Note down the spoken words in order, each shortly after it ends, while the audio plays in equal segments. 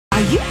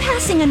you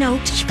passing a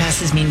note? She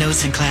passes me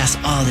notes in class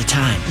all the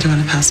time. Do you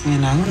want to pass me a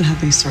note and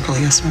have me circle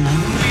yes or no?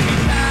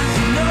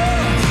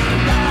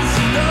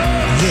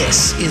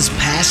 This is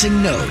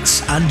Passing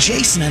Notes on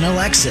Jason and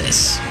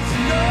Alexis.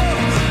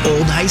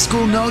 Old high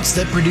school notes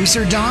that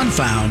producer Dawn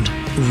found,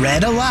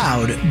 read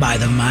aloud by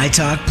the My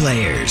Talk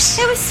players.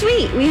 It was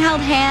sweet. We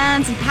held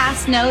hands and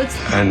passed notes.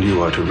 And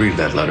you are to read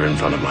that letter in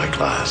front of my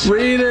class.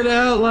 Read it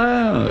out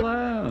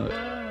loud.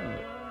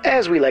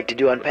 As we like to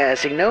do on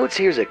Passing Notes,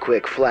 here's a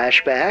quick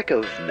flashback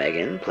of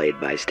Megan, played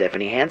by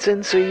Stephanie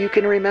Hansen, so you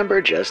can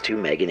remember just who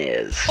Megan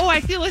is. Oh, I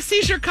feel a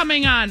seizure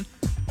coming on.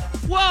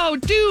 Whoa,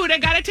 dude, I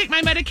gotta take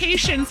my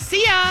medication.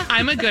 See ya.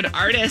 I'm a good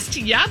artist.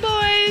 Yeah,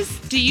 boys.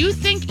 Do you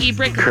think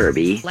Ebrick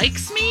Kirby.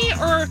 likes me,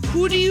 or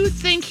who do you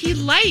think he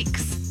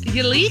likes?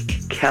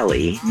 Yalik?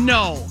 Kelly.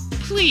 No.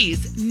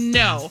 Please,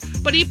 no.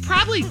 But he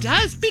probably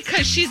does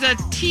because she's a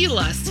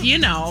T-lus, you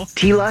know.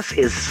 T-lus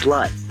is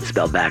slut,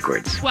 spelled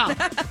backwards. Well,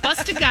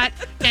 bust a gut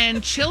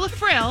and chill a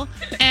frill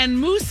and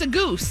moose a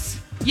goose.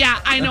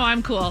 Yeah, I know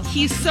I'm cool.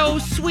 He's so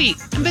sweet.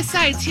 And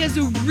besides, he has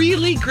a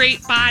really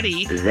great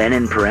body. Then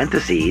in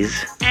parentheses,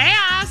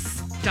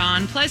 Ass.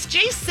 Dawn plus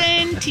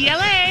Jason,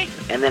 TLA.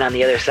 and then on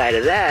the other side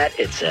of that,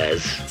 it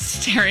says,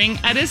 Staring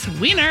at his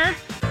wiener.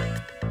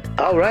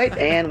 all right,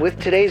 and with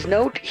today's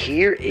note,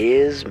 here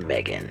is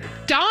Megan.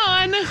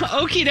 Dawn,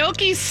 okie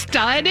dokie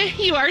stud,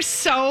 you are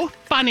so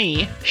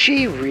funny.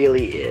 She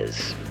really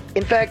is.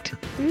 In fact,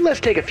 let's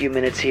take a few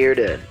minutes here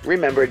to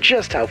remember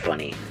just how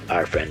funny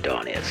our friend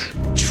Dawn is.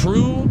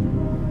 True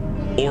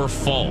or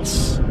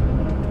false?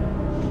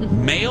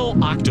 Male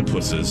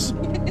octopuses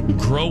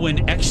grow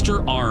an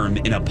extra arm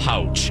in a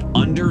pouch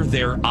under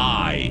their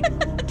eye,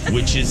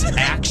 which is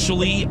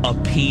actually a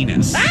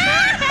penis.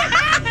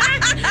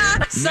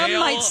 Some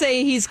might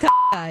say he's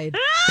cockeyed.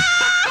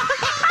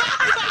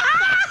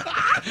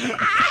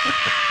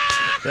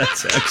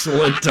 That's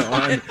excellent,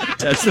 Dawn.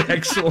 That's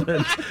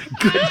excellent.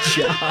 Good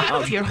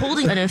job. If you're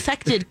holding an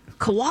infected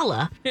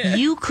koala,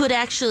 you could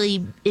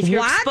actually, if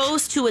you're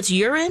exposed to its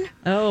urine,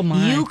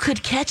 you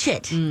could catch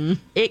it.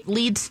 It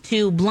leads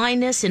to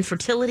blindness,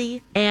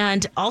 infertility,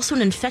 and also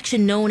an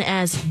infection known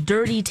as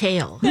dirty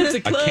tail. That's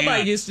a club I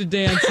used to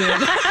dance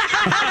in.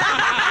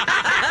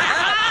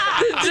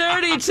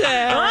 Dirty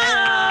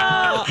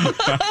Tail.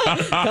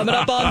 Coming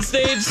up on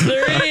stage 3,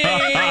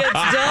 it's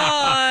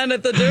Dawn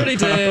at the Dirty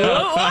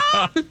Tail.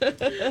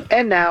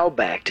 And now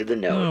back to the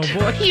note.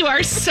 Oh, boy. You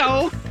are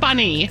so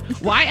funny.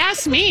 Why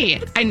ask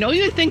me? I know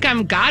you think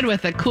I'm God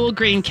with a cool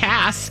green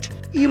cast.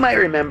 You might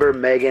remember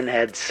Megan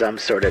had some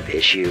sort of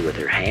issue with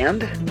her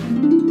hand.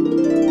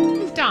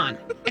 Dawn,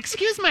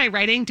 excuse my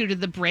writing due to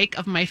the break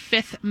of my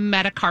 5th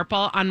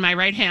metacarpal on my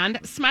right hand.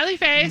 Smiley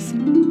face.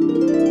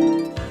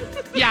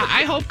 Yeah,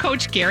 I hope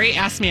Coach Gary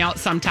asks me out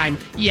sometime.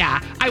 Yeah,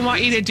 I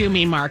want you to do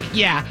me, Mark.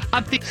 Yeah,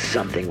 up the...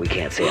 Something we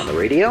can't say on the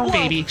radio.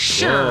 Baby,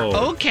 sure,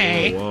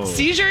 okay. Whoa.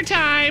 Seizure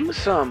time.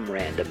 Some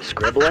random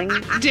scribbling.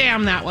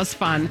 Damn, that was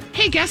fun.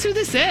 Hey, guess who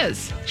this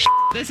is?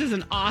 This is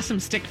an awesome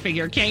stick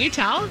figure. Can't you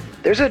tell?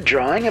 There's a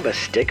drawing of a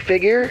stick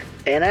figure,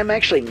 and I'm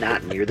actually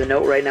not near the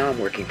note right now. I'm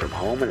working from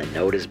home, and the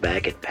note is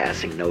back at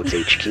Passing Notes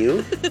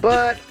HQ.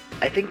 But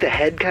I think the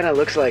head kind of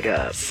looks like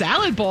a...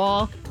 salad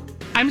bowl.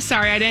 I'm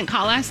sorry I didn't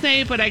call last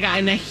night, but I got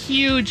in a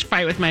huge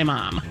fight with my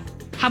mom.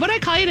 How about I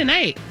call you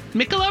tonight?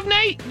 Michelob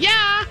night?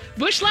 Yeah.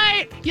 Busch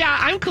Light? Yeah,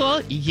 I'm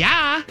cool.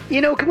 Yeah.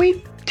 You know, can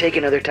we take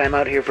another time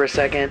out here for a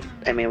second?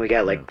 I mean, we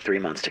got like 3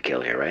 months to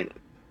kill here, right?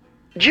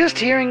 Just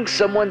hearing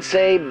someone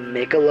say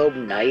Michelob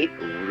Night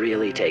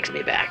really takes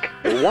me back.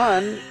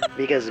 One,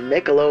 because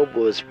Michelob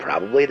was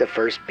probably the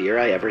first beer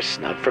I ever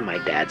snuck from my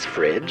dad's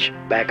fridge,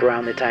 back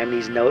around the time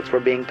these notes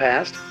were being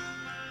passed.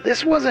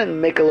 This wasn't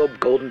Michelob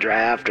Golden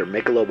Draft or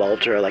Michelob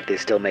Ultra like they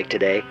still make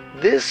today.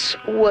 This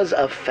was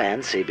a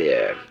fancy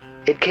beer.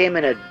 It came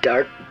in a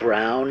dark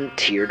brown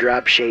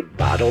teardrop-shaped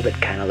bottle that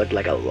kind of looked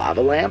like a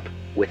lava lamp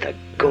with a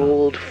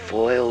gold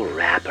foil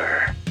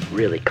wrapper.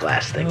 Really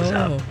classed things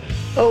up.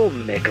 Oh,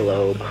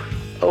 Michelob.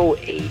 Oh,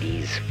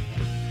 80s.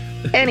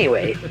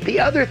 Anyway, the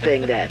other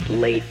thing that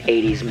late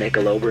 80s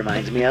Michelob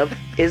reminds me of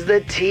is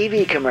the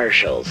TV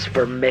commercials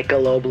for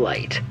Michelob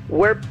Light,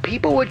 where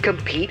people would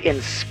compete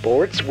in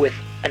sports with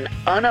an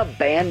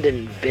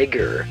unabandoned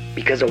vigor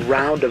because a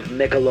round of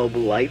Michelob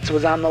Lights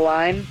was on the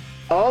line,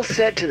 all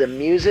set to the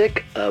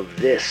music of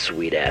this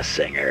sweet-ass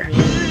singer.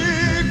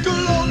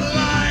 Michelob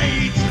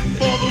Light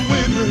for the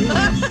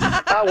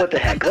winner. Oh, what the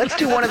heck. Let's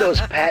do one of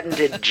those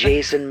patented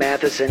Jason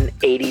Matheson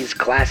 80s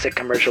classic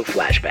commercial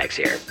flashbacks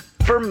here.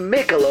 For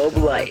Michelob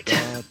Light.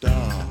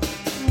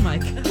 Oh my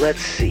God.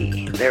 Let's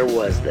see. There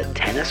was the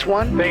tennis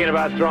one. Thinking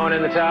about throwing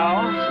in the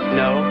towel?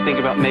 No, think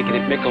about making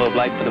it Michelob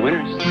Light for the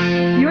winners.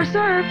 Your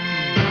serve.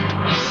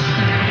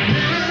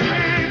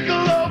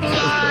 Michelob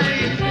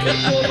Light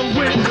for the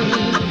winners.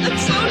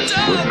 So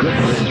dumb. Would good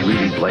friends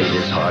really play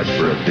this hard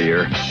for a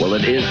beer? Well,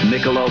 it is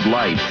Michelob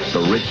Light,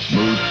 the rich,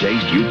 smooth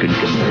taste you can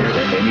compare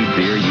to any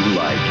beer you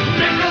like.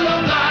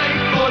 Michelob Light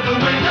for the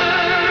winners.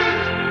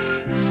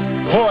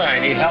 Boy, I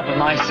need help with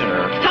my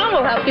serve. Tom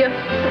will help you.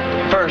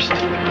 First,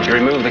 you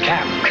remove the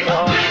cap.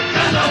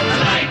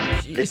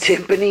 The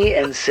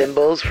timpani and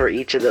cymbals for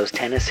each of those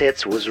tennis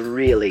hits was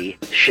really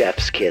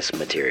chef's kiss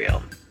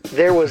material.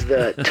 There was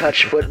the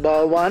touch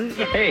football one.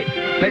 Hey,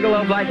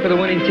 Michelob Light for the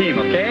winning team,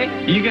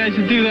 okay? You guys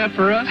would do that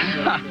for us?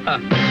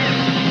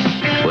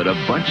 Would a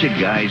bunch of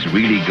guys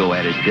really go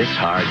at it this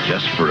hard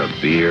just for a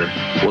beer?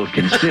 Well,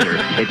 consider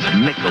it's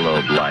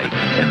Michelob Light,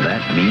 and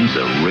that means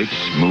a rich,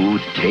 smooth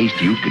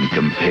taste you can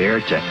compare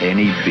to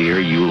any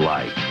beer you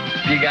like.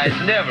 You guys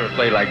never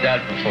played like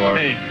that before.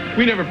 Hey,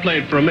 we never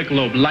played for a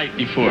Michelob Light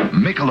before.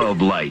 Michelob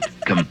Light.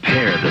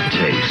 Compare the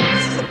taste.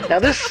 Now,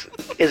 this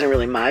isn't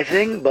really my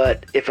thing,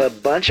 but if a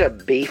bunch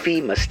of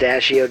beefy,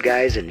 mustachioed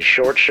guys in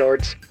short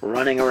shorts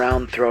running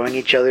around throwing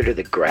each other to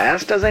the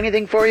grass does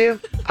anything for you,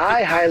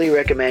 I highly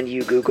recommend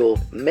you Google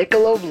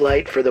Michelob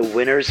Light for the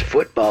Winners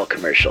football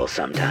commercial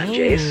sometime,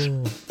 Jace.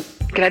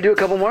 Can I do a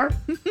couple more?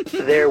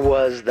 There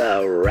was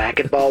the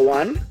racquetball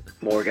one.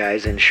 More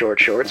guys in short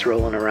shorts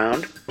rolling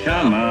around.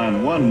 Come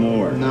on, one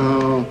more.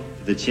 No.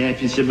 The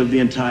championship of the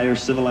entire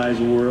civilized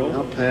world.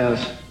 I'll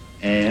pass.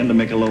 And the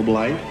Michelob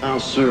Light.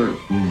 I'll serve.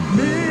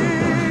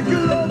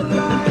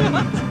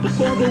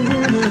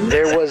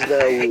 There was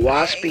the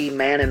waspy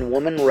man and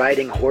woman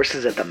riding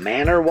horses at the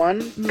manor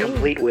one,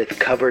 complete with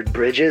covered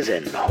bridges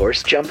and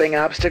horse jumping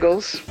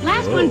obstacles.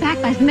 Last one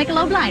back by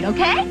Michelob Light,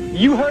 okay?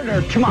 You heard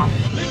her. Come on.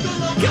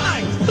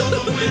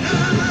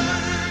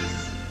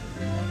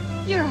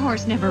 Your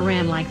horse never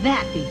ran like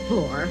that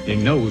before. He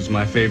knows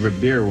my favorite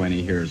beer when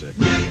he hears it.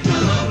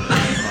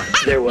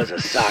 There was a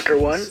soccer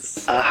one,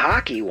 a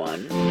hockey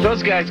one.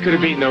 Those guys could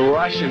have beaten the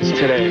Russians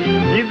today.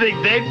 You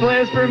think they'd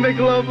play us for a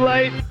Michelob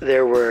Light?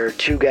 There were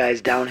two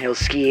guys downhill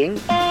skiing.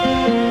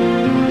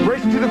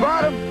 Racing to the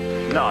bottom?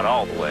 Not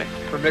all the way.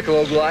 For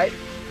Michelob Light?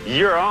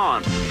 You're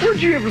on.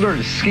 Where'd you ever learn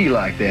to ski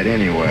like that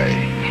anyway?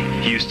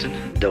 Houston.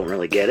 Don't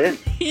really get it.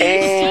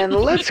 And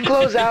let's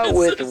close out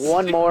with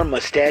one more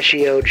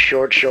mustachioed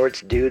short shorts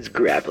dudes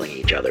grappling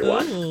each other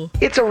one.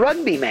 It's a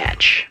rugby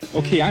match.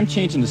 Okay, I'm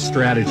changing the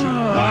strategy.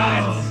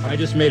 I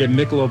just made a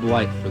Michelob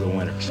Light for the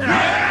winners. Would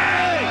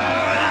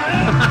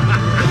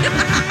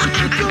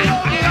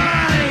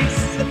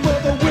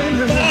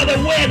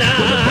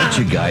a bunch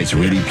of guys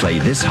really play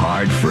this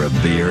hard for a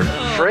beer?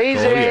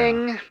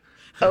 Phrasing.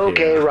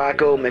 Okay,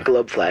 Rocco,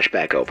 Michelob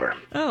flashback over.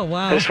 Oh,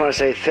 wow. I just want to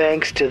say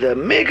thanks to the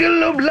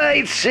Michelob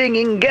Light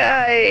singing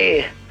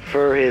guy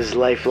for his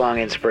lifelong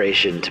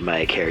inspiration to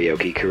my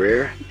karaoke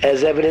career,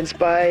 as evidenced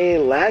by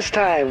last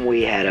time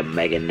we had a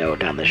Megan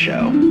note on the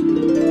show.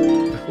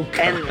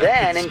 And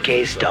then, in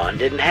case Dawn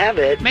didn't have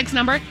it, Meg's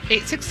number,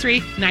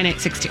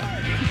 863-9862.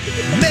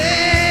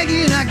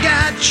 Megan, I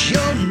got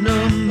your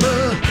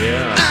number.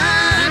 Yeah.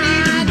 I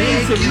need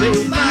to make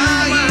you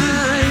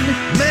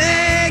mine.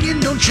 Megan,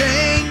 don't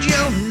change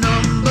your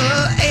number.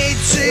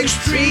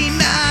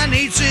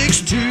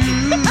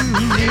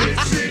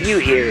 863-9862. you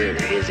hear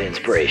his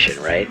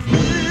inspiration, right?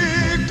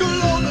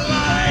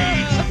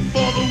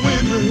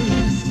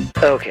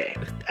 Okay,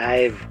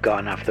 I've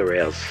gone off the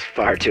rails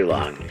far too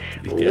long.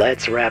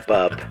 Let's wrap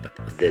up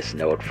this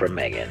note from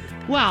Megan.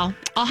 Well,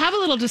 I'll have a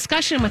little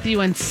discussion with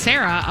you and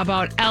Sarah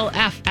about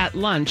LF at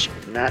lunch.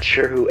 Not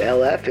sure who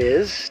LF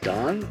is,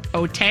 Dawn?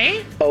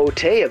 Otay?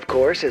 Otay, of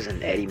course, is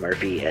an Eddie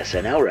Murphy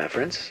SNL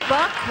reference.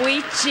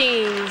 Buckwheat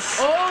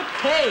cheese.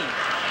 Okay.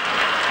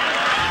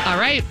 All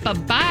right,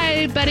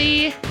 bye-bye,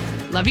 buddy.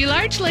 Love you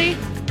largely.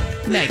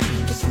 Meg.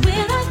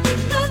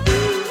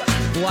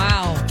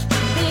 Wow.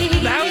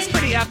 That was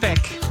pretty epic.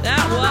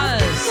 That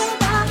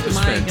was.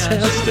 My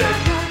fantastic.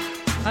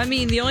 gosh. I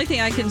mean, the only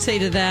thing I can say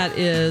to that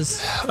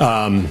is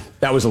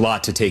that was a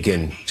lot to take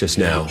in just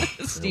now.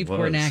 Steve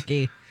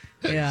Kornacki.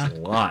 Yeah. A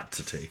lot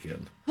to take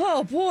in.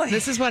 Oh, boy.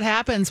 This is what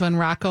happens when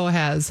Rocco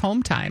has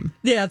home time.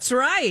 That's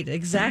right.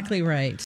 Exactly right.